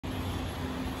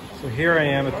So here I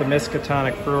am at the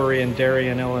Miskatonic Brewery in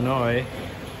Darien, Illinois. It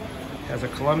has a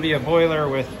Columbia boiler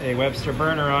with a Webster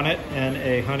burner on it and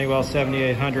a Honeywell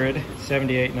 7800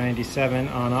 7897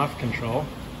 on-off control.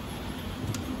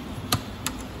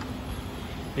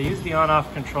 They use the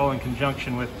on-off control in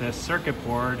conjunction with this circuit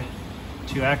board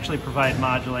to actually provide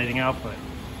modulating output.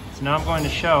 So now I'm going to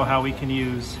show how we can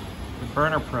use the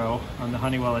BurnerPRO on the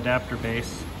Honeywell adapter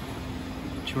base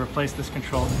to replace this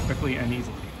control quickly and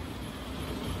easily.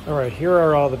 All right, here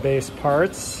are all the base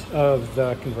parts of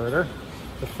the converter.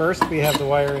 The first, we have the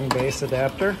wiring base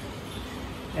adapter,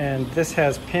 and this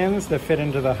has pins that fit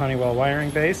into the Honeywell wiring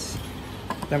base.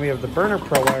 Then we have the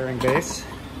BurnerPRO wiring base,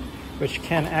 which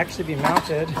can actually be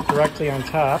mounted directly on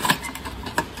top.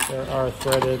 There are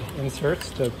threaded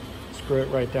inserts to screw it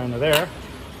right down to there,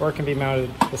 or it can be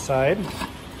mounted to the side.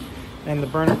 And the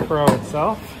BurnerPRO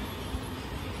itself,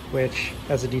 which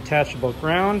has a detachable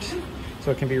ground,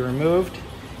 so it can be removed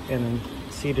and then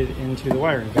seated into the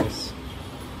wiring base.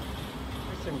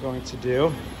 First thing I'm going to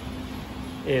do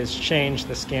is change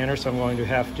the scanner, so I'm going to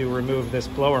have to remove this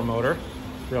blower motor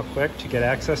real quick to get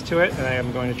access to it, and I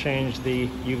am going to change the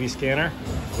UV scanner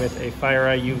with a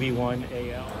FireEye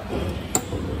UV1AL.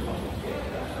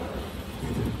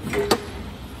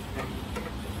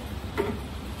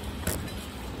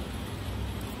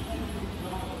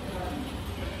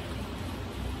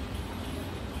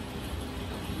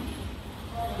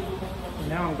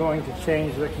 Now I'm going to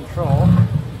change the control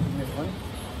in this one.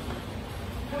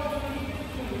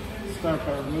 Start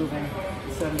by removing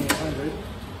the 7800.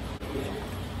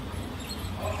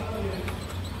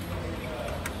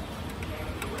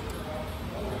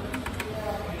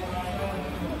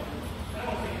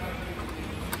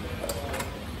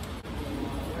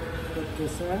 Put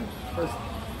this in. First,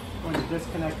 I'm going to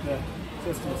disconnect the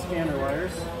system scanner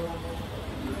wires.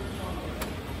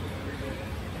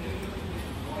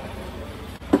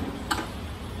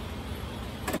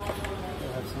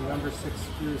 Some number 6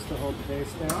 screws to hold the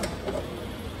base down.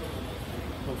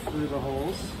 Go through the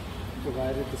holes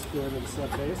provided to screw into the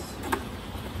sub base.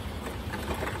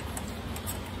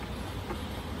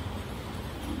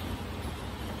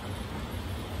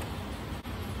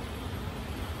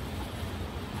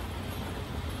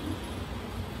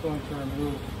 Going to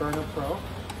remove the BurnerPRO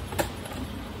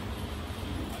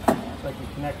so I can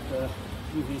connect the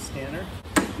UV scanner.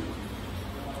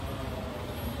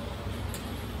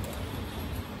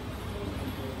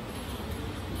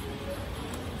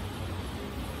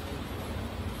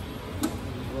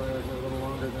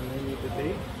 Than they need to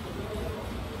be.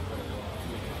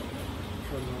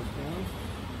 Trim those down.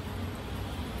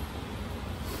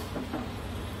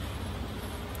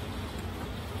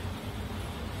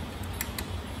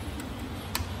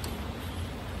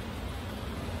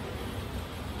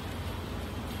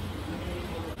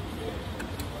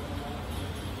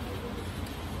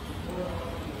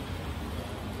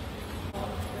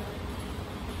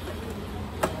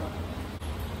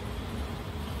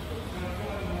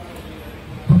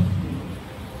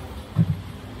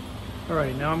 All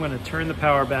right, now I'm going to turn the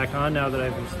power back on now that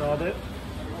I've installed it.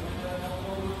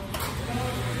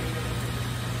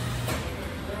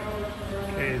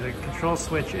 Okay, the control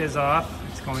switch is off.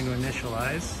 It's going to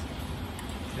initialize.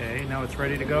 Okay, now it's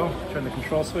ready to go. Turn the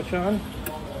control switch on.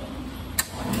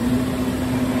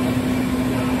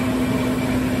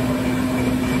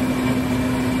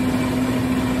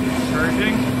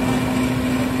 Charging.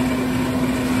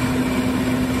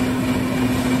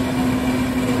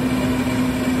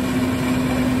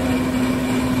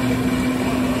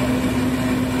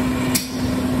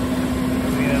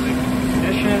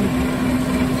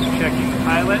 Checking the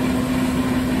pilot. You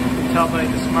can tell by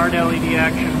the smart LED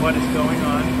action what is going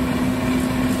on.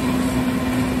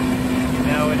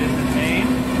 Now it is in main.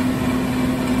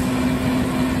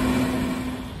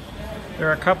 There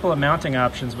are a couple of mounting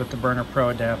options with the BurnerPRO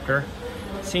adapter.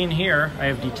 Seen here, I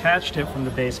have detached it from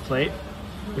the base plate,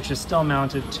 which is still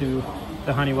mounted to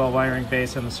the Honeywell wiring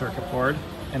base and the circuit board,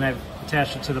 and I've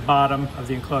attached it to the bottom of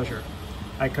the enclosure.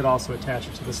 I could also attach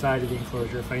it to the side of the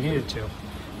enclosure if I needed to.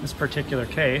 In this particular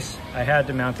case, I had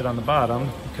to mount it on the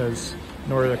bottom because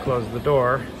in order to close the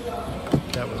door,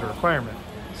 that was a requirement.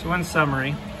 So in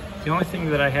summary, the only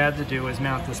thing that I had to do was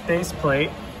mount this base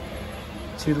plate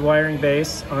to the wiring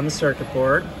base on the circuit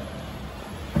board.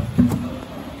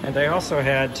 And I also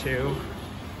had to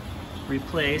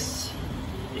replace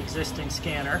the existing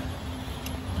scanner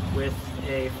with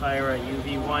a FireEye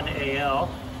UV1AL.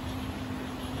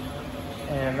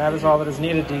 And that is all that is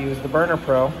needed to use the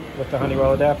BurnerPRO with the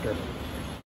Honeywell adapter.